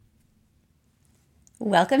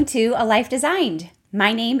Welcome to A Life Designed.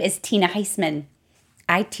 My name is Tina Heisman.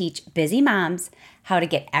 I teach busy moms how to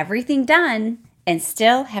get everything done and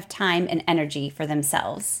still have time and energy for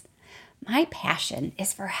themselves. My passion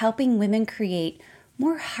is for helping women create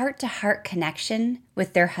more heart-to-heart connection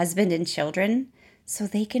with their husband and children so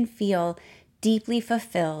they can feel deeply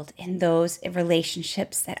fulfilled in those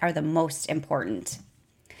relationships that are the most important.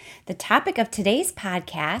 The topic of today's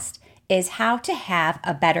podcast is how to have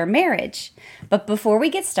a better marriage. But before we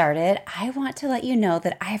get started, I want to let you know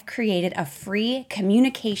that I have created a free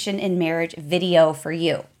communication in marriage video for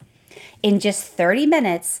you. In just 30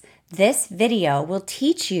 minutes, this video will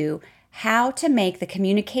teach you how to make the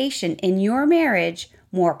communication in your marriage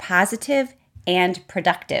more positive and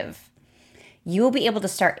productive. You will be able to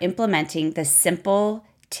start implementing the simple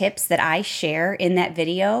tips that I share in that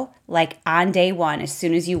video, like on day one, as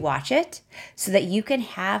soon as you watch it, so that you can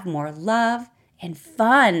have more love and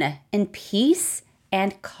fun and peace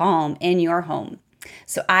and calm in your home.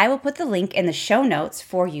 So I will put the link in the show notes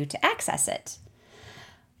for you to access it.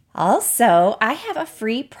 Also, I have a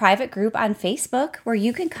free private group on Facebook where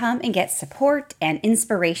you can come and get support and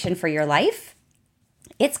inspiration for your life.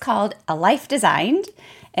 It's called A Life Designed,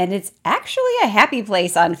 and it's actually a happy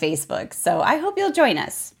place on Facebook, so I hope you'll join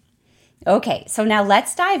us. Okay, so now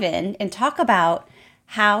let's dive in and talk about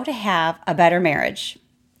how to have a better marriage.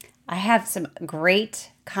 I have some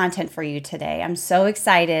great content for you today. I'm so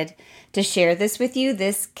excited to share this with you.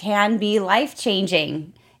 This can be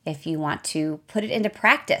life-changing if you want to put it into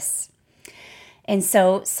practice. And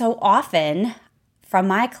so often from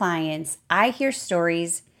my clients, I hear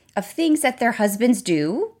stories of things that their husbands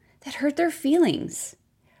do that hurt their feelings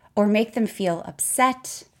or make them feel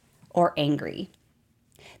upset or angry.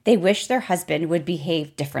 They wish their husband would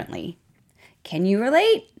behave differently. Can you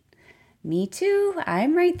relate? Me too.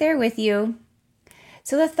 I'm right there with you.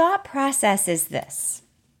 So the thought process is this: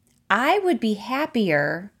 I would be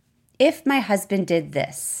happier if my husband did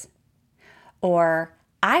this. Or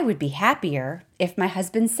I would be happier if my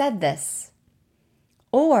husband said this.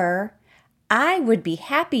 Or I would be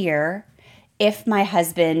happier if my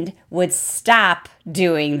husband would stop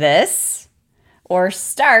doing this or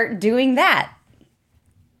start doing that.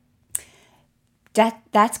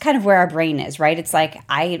 That's kind of where our brain is, right? It's like,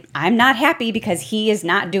 I'm not happy because he is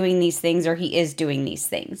not doing these things or he is doing these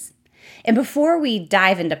things. And before we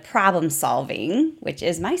dive into problem solving, which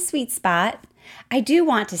is my sweet spot, I do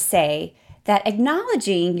want to say that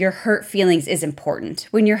acknowledging your hurt feelings is important.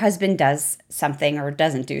 When your husband does something or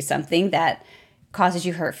doesn't do something that causes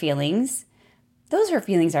you hurt feelings, those hurt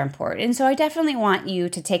feelings are important. And so I definitely want you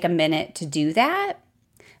to take a minute to do that,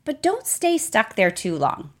 but don't stay stuck there too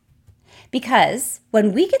long. Because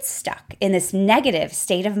when we get stuck in this negative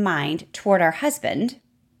state of mind toward our husband,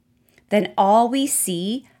 then all we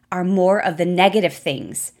see are more of the negative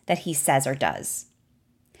things that he says or does.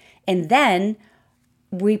 And then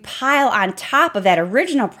we pile on top of that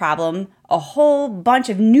original problem a whole bunch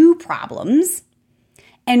of new problems,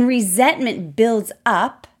 and resentment builds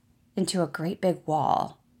up into a great big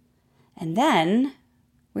wall. And then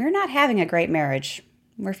we're not having a great marriage.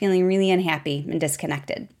 We're feeling really unhappy and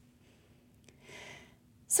disconnected.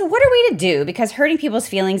 So what are we to do? Because hurting people's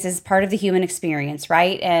feelings is part of the human experience,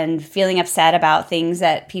 right? And feeling upset about things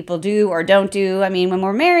that people do or don't do. I mean, when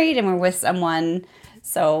we're married and we're with someone,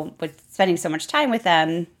 so with spending so much time with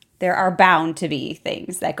them, there are bound to be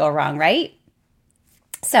things that go wrong, right?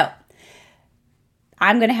 So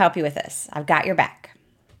I'm going to help you with this. I've got your back.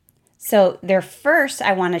 So first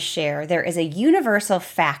I want to share, there is a universal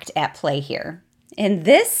fact at play here. And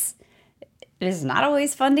this is not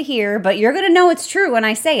always fun to hear, but you're going to know it's true when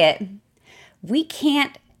I say it. We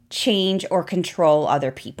can't change or control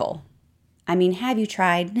other people. I mean, have you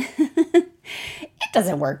tried? It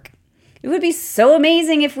doesn't work. It would be so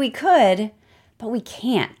amazing if we could, but we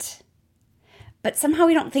can't. But somehow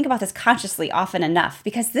we don't think about this consciously often enough,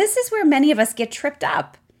 because this is where many of us get tripped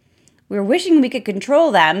up. We're wishing we could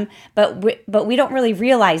control them, but we don't really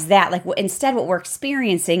realize that. Like, instead, what we're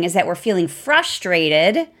experiencing is that we're feeling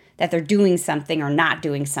frustrated that they're doing something or not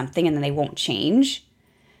doing something, and then they won't change.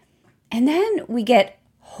 And then we get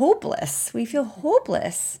hopeless. We feel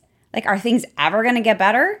hopeless. Like, are things ever going to get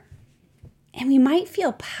better? And we might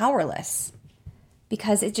feel powerless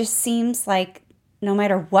because it just seems like no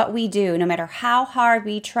matter what we do, no matter how hard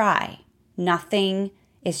we try, nothing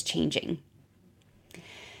is changing.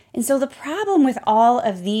 And so the problem with all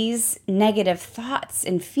of these negative thoughts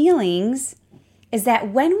and feelings is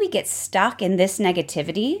that when we get stuck in this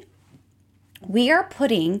negativity, we are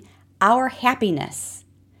putting our happiness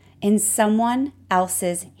in someone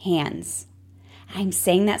else's hands. I'm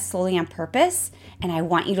saying that slowly on purpose, and I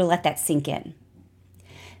want you to let that sink in.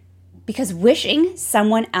 Because wishing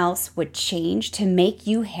someone else would change to make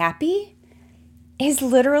you happy is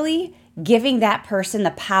literally giving that person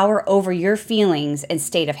the power over your feelings and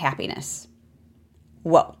state of happiness.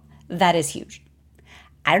 Whoa, that is huge.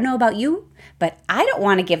 I don't know about you, but I don't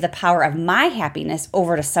want to give the power of my happiness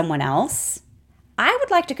over to someone else. I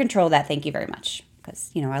would like to control that, thank you very much.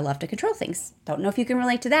 Because, I love to control things. Don't know if you can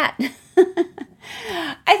relate to that.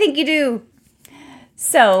 I think you do.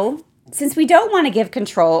 So, since we don't want to give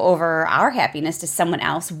control over our happiness to someone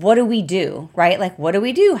else, what do we do, right? Like, what do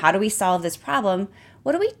we do? How do we solve this problem?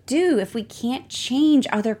 What do we do if we can't change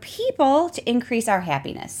other people to increase our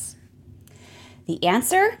happiness? The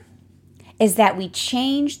answer is that we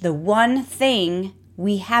change the one thing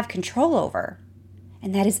we have control over,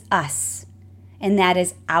 and that is us, and that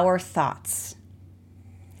is our thoughts.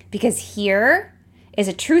 Because here is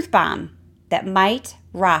a truth bomb that might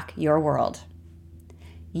rock your world.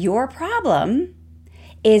 Your problem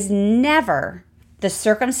is never the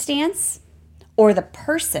circumstance or the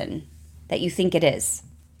person that you think it is.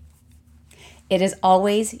 It is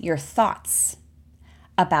always your thoughts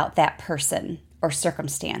about that person or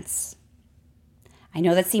circumstance. I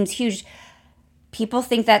know that seems huge. People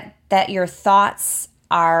think that your thoughts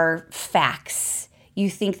are facts. You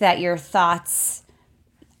think that your thoughts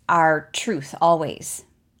are truth always.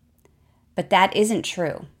 But that isn't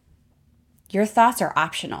true. Your thoughts are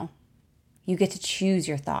optional. You get to choose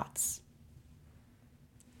your thoughts.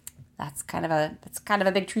 That's kind of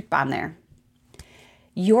a big truth bomb there.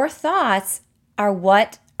 Your thoughts are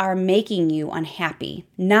what are making you unhappy,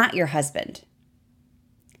 not your husband.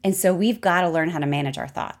 And so we've got to learn how to manage our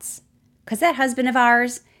thoughts. Because that husband of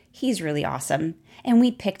ours, he's really awesome. And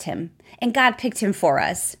we picked him. And God picked him for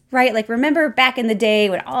us, right? Like, remember back in the day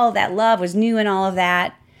when all of that love was new and all of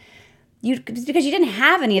that? Because you didn't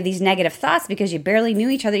have any of these negative thoughts because you barely knew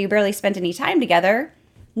each other, you barely spent any time together.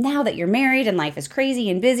 Now that you're married and life is crazy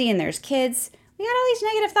and busy and there's kids, we got all these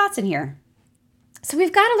negative thoughts in here. So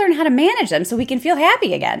we've got to learn how to manage them so we can feel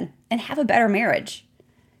happy again and have a better marriage.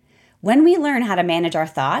 When we learn how to manage our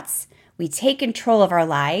thoughts, we take control of our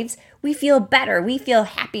lives, we feel better, we feel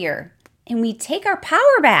happier, and we take our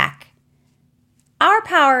power back. Our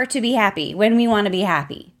power to be happy when we want to be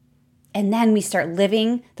happy. And then we start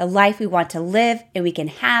living the life we want to live and we can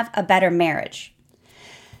have a better marriage.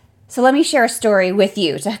 So let me share a story with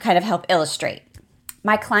you to kind of help illustrate.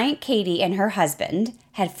 My client Katie and her husband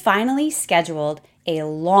had finally scheduled a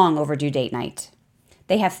long overdue date night.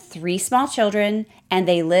 They have 3 small children and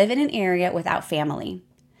they live in an area without family.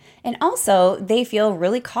 And also they feel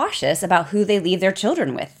really cautious about who they leave their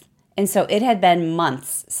children with. And so it had been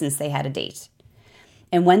months since they had a date.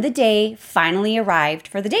 And when the day finally arrived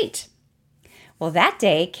for the date, well, that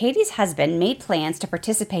day, Katie's husband made plans to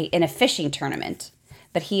participate in a fishing tournament,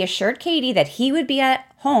 but he assured Katie that he would be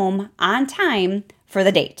at home on time for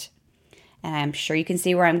the date. And I'm sure you can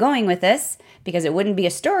see where I'm going with this, because it wouldn't be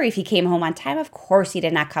a story if he came home on time. Of course, he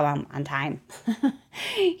did not come home on time.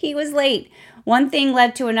 He was late. One thing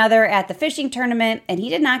led to another at the fishing tournament, and he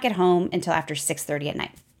did not get home until after 6:30 at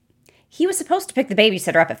night. He was supposed to pick the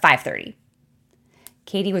babysitter up at 5:30.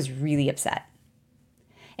 Katie was really upset.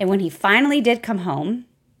 And when he finally did come home,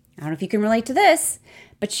 I don't know if you can relate to this,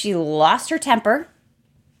 but she lost her temper,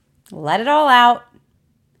 let it all out,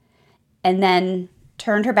 and then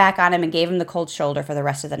turned her back on him and gave him the cold shoulder for the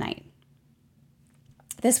rest of the night.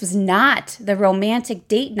 This was not the romantic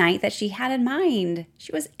date night that she had in mind.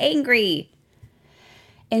 She was angry.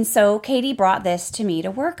 And so Katie brought this to me to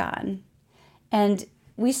work on. And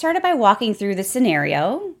we started by walking through the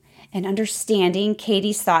scenario and understanding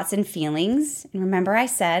Katie's thoughts and feelings. And remember I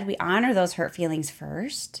said we honor those hurt feelings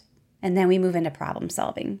first, and then we move into problem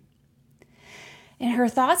solving. And her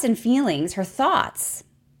thoughts and feelings, her thoughts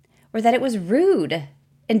were that it was rude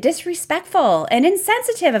and disrespectful and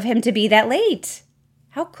insensitive of him to be that late.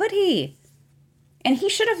 How could he? And he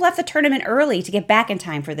should have left the tournament early to get back in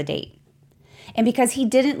time for the date. And because he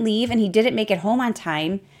didn't leave and he didn't make it home on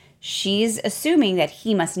time, she's assuming that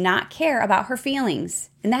he must not care about her feelings.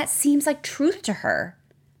 And that seems like truth to her.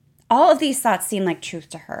 All of these thoughts seem like truth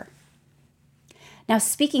to her. Now,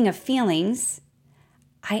 speaking of feelings,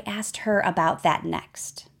 I asked her about that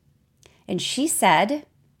next. And she said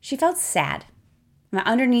she felt sad. Now,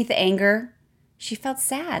 underneath the anger, she felt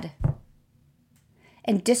sad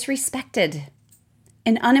and disrespected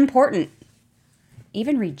and unimportant,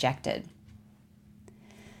 even rejected.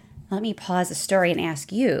 Let me pause the story and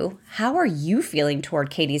ask you, how are you feeling toward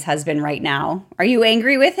Katie's husband right now? Are you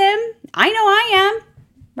angry with him? I know I am,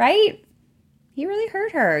 right? He really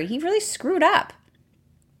hurt her. He really screwed up.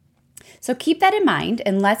 So keep that in mind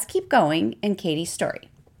and let's keep going in Katie's story.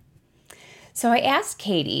 So I asked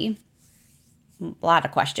Katie a lot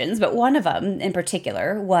of questions, but one of them in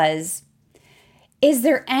particular was, is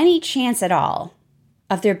there any chance at all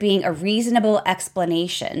of there being a reasonable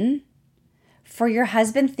explanation for your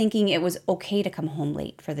husband thinking it was okay to come home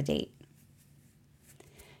late for the date?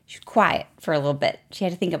 She was quiet for a little bit. She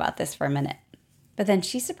had to think about this for a minute. But then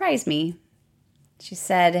she surprised me. She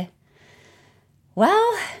said,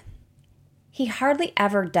 well, he hardly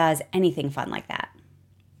ever does anything fun like that.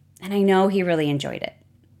 And I know he really enjoyed it.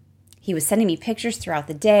 He was sending me pictures throughout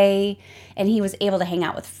the day, and he was able to hang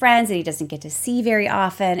out with friends that he doesn't get to see very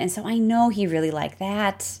often. And so I know he really liked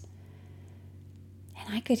that.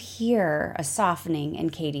 And I could hear a softening in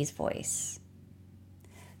Katie's voice.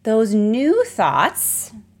 Those new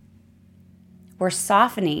thoughts were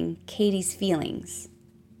softening Katie's feelings.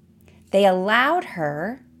 They allowed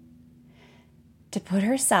her to put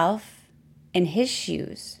herself in his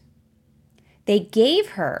shoes. They gave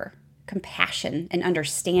her compassion and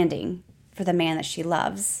understanding for the man that she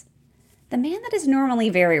loves, the man that is normally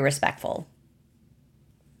very respectful.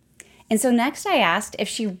 And so next I asked if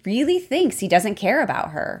she really thinks he doesn't care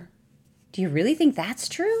about her. Do you really think that's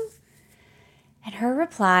true? And her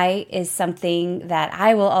reply is something that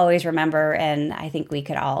I will always remember, and I think we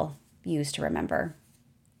could all use to remember.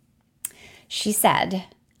 She said,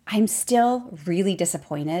 I'm still really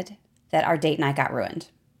disappointed that our date night got ruined,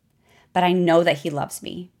 but I know that he loves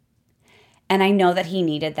me, and I know that he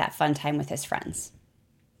needed that fun time with his friends.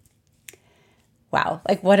 Wow,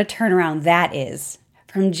 like what a turnaround that is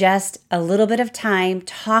from just a little bit of time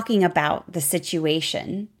talking about the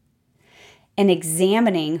situation and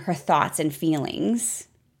examining her thoughts and feelings.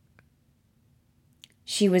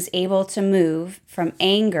 She was able to move from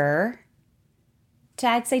anger to,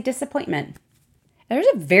 I'd say, disappointment. There's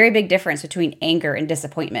a very big difference between anger and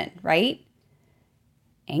disappointment, right?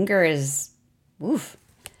 Anger is,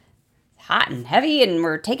 hot and heavy and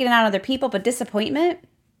we're taking it out on other people, but disappointment,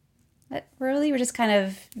 that really we're just kind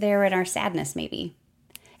of there in our sadness maybe.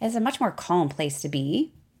 It's a much more calm place to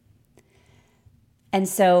be. And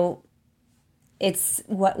so it's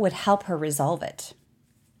what would help her resolve it.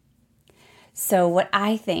 So what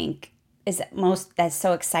I think is that's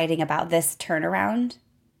so exciting about this turnaround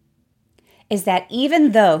is that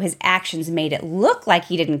even though his actions made it look like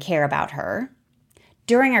he didn't care about her,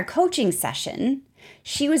 during our coaching session,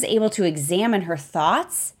 she was able to examine her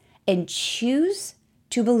thoughts and choose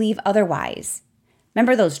to believe otherwise.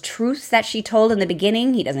 Remember those truths that she told in the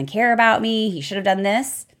beginning? He doesn't care about me. He should have done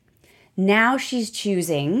this. Now she's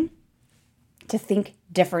choosing to think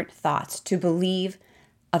different thoughts, to believe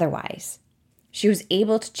otherwise. She was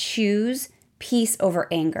able to choose peace over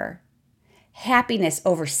anger, happiness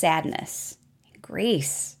over sadness,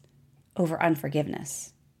 grace over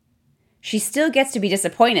unforgiveness. She still gets to be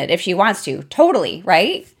disappointed if she wants to, totally,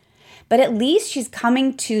 right? But at least she's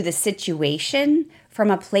coming to the situation from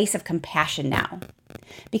a place of compassion now,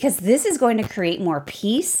 because this is going to create more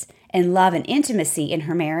peace and love and intimacy in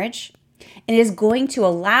her marriage, and it is going to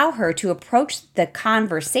allow her to approach the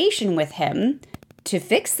conversation with him to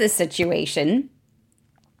fix this situation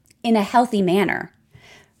in a healthy manner,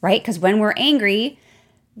 right? Because when we're angry,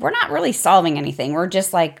 we're not really solving anything. We're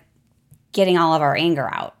just like getting all of our anger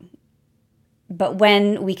out. But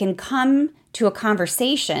when we can come to a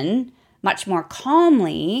conversation much more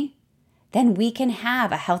calmly, then we can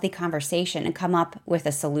have a healthy conversation and come up with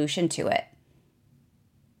a solution to it,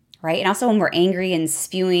 right? And also when we're angry and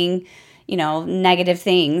spewing, negative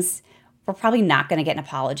things, we're probably not going to get an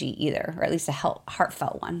apology either, or at least a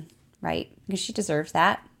heartfelt one, right? Because she deserves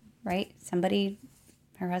that, right?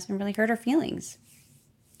 Her husband really hurt her feelings.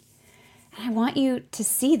 And I want you to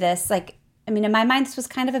see this, in my mind, this was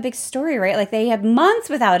kind of a big story, right? Like they have months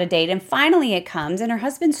without a date and finally it comes and her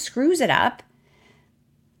husband screws it up.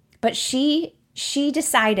 But she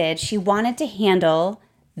decided she wanted to handle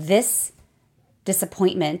this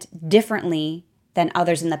disappointment differently than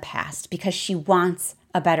others in the past because she wants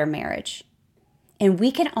a better marriage. And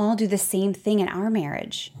we can all do the same thing in our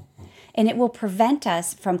marriage. And it will prevent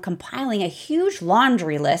us from compiling a huge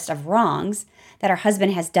laundry list of wrongs that our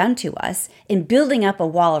husband has done to us and building up a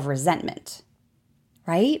wall of resentment,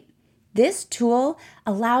 right? This tool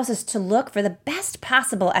allows us to look for the best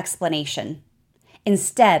possible explanation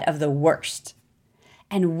instead of the worst.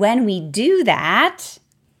 And when we do that,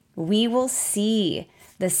 we will see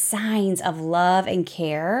the signs of love and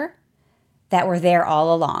care that were there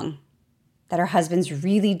all along, that our husbands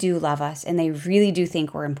really do love us and they really do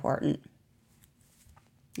think we're important.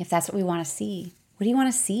 If that's what we want to see, what do you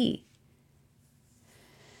want to see?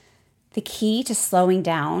 The key is, slowing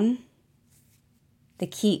down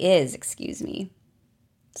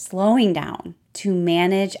to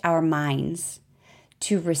manage our minds,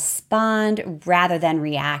 to respond rather than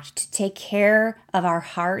react, to take care of our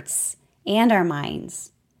hearts and our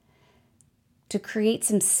minds, to create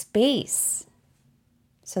some space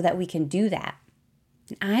so that we can do that.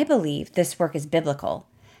 And I believe this work is biblical.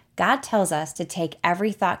 God tells us to take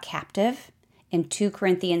every thought captive in 2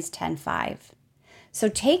 Corinthians 10:5. So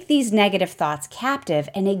take these negative thoughts captive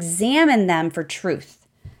and examine them for truth.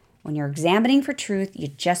 When you're examining for truth, you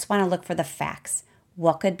just want to look for the facts.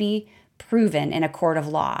 What could be proven in a court of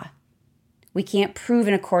law? We can't prove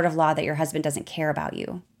in a court of law that your husband doesn't care about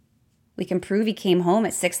you. We can prove he came home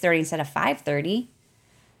at 6:30 instead of 5:30,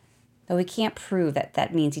 but we can't prove that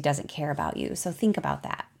that means he doesn't care about you. So think about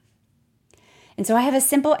that. And so I have a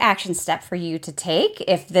simple action step for you to take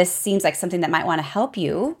if this seems like something that might want to help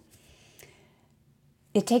you.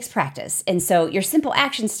 It takes practice. And so your simple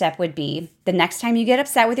action step would be the next time you get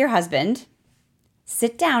upset with your husband,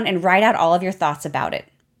 sit down and write out all of your thoughts about it.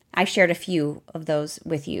 I shared a few of those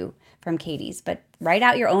with you from Katie's, but write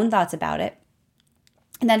out your own thoughts about it.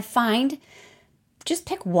 And then just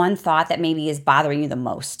pick one thought that maybe is bothering you the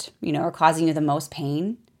most, or causing you the most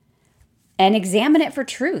pain, and examine it for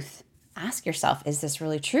truth. Ask yourself, is this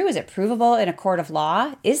really true? Is it provable in a court of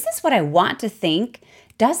law? Is this what I want to think?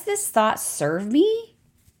 Does this thought serve me?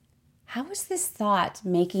 How is this thought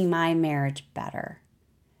making my marriage better?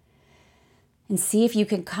 And see if you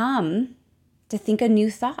can come to think a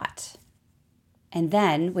new thought. And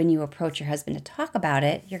then when you approach your husband to talk about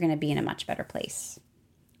it, you're going to be in a much better place.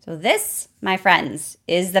 So this, my friends,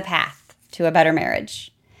 is the path to a better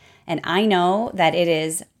marriage. And I know that it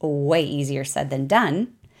is way easier said than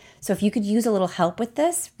done. So if you could use a little help with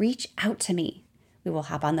this, reach out to me. We will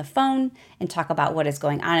hop on the phone and talk about what is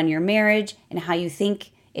going on in your marriage and how you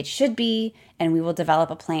think it should be, and we will develop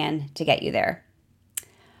a plan to get you there.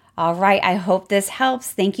 All right, I hope this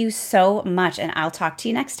helps. Thank you so much, and I'll talk to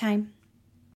you next time.